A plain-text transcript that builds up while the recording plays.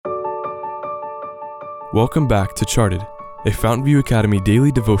Welcome back to Charted, a Fountain View Academy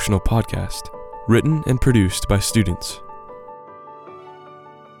daily devotional podcast, written and produced by students.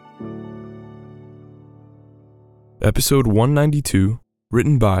 Episode 192,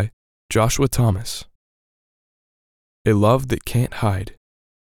 written by Joshua Thomas. A love that can't hide.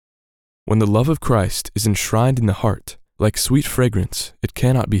 When the love of Christ is enshrined in the heart, like sweet fragrance, it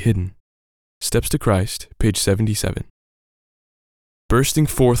cannot be hidden. Steps to Christ, page 77. Bursting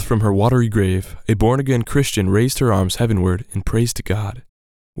forth from her watery grave, a born-again Christian raised her arms heavenward in praise to God.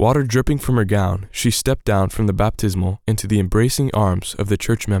 Water dripping from her gown, she stepped down from the baptismal into the embracing arms of the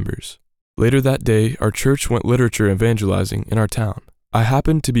church members. Later that day, our church went literature evangelizing in our town. I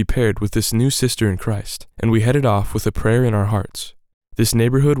happened to be paired with this new sister in Christ, and we headed off with a prayer in our hearts. This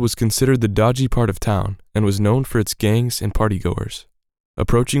neighborhood was considered the dodgy part of town and was known for its gangs and partygoers.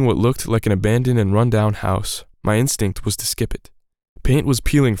 Approaching what looked like an abandoned and run-down house, my instinct was to skip it. Paint was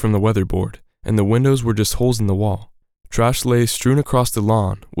peeling from the weatherboard, and the windows were just holes in the wall. Trash lay strewn across the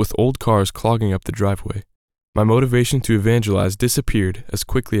lawn, with old cars clogging up the driveway. My motivation to evangelize disappeared as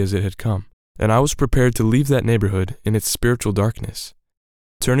quickly as it had come, and I was prepared to leave that neighborhood in its spiritual darkness.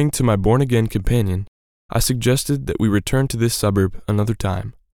 Turning to my born-again companion, I suggested that we return to this suburb another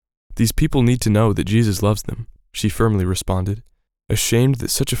time. "These people need to know that Jesus loves them," she firmly responded. Ashamed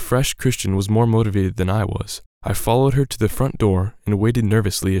that such a fresh Christian was more motivated than I was, I followed her to the front door and waited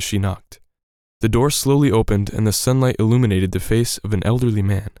nervously as she knocked. The door slowly opened and the sunlight illuminated the face of an elderly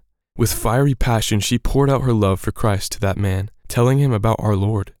man. With fiery passion, she poured out her love for Christ to that man, telling him about our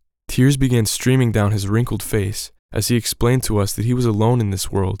Lord. Tears began streaming down his wrinkled face as he explained to us that he was alone in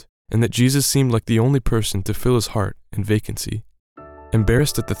this world and that Jesus seemed like the only person to fill his heart in vacancy.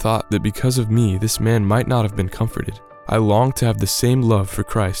 Embarrassed at the thought that because of me this man might not have been comforted, I longed to have the same love for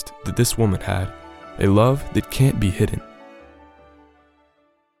Christ that this woman had. A love that can't be hidden.